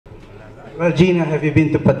Well, Gina, have you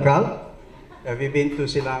been to Patcal? Have you been to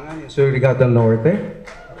Silangan in Surigao del Norte?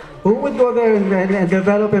 Who would go there and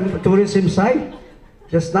develop a tourism site?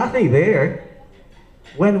 There's nothing there.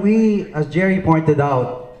 When we, as Jerry pointed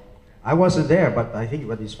out, I wasn't there, but I think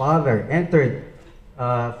when his father entered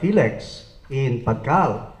Philex in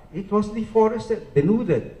Patcal, it was deforested,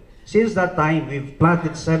 denuded. Since that time, we've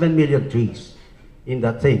planted 7 million trees in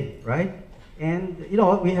that thing, right? And, you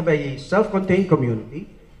know, we have a self-contained community.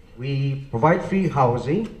 We provide free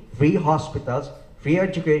housing, free hospitals, free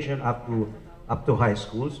education up to high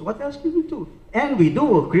schools. What else do we do? And we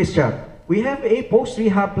do, Christian, we have a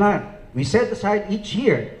post-rehab plan. We set aside each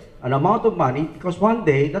year an amount of money because one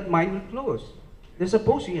day that mine will close. There's a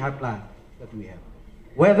post-rehab plan that we have.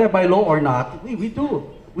 Whether by law or not, we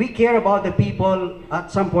do. We care about the people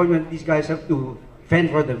at some point when these guys have to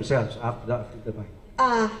fend for themselves after the mine.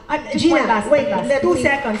 Gina, wait, 2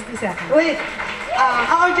 seconds. Wait.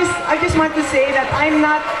 I just want to say that I'm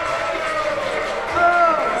not.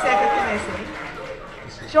 Second, can I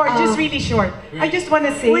say? Short, just really short. I just want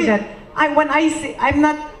to say that when I say I'm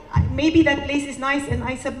not. Maybe that place is nice, and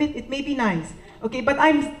I submit it may be nice. Okay, but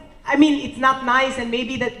I mean, it's not nice, and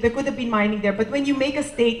maybe that there could have been mining there. But when you make a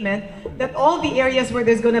statement that all the areas where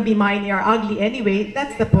there's going to be mining are ugly anyway,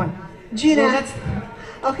 that's the point. Gina,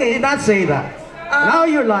 So I did not say that. Now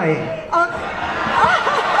you're lying. Wow!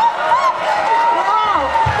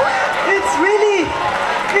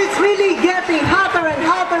 It's really getting hotter and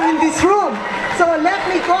hotter in this room. So let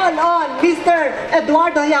me call on Mr.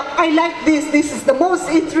 Eduardo Yap. I like this. This is the most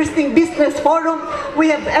interesting business forum we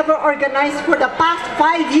have ever organized for the past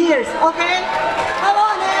 5 years. Okay? Come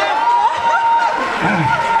on, Ed.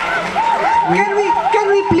 Can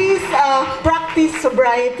we please practice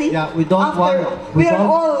sobriety? Yeah, we don't we are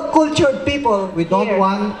all cultured people. We don't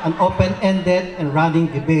want an open-ended and running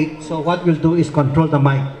debate. So what we'll do is control the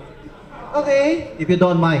mic. Okay. If you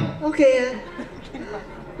don't mind. Okay.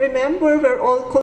 Remember, we're all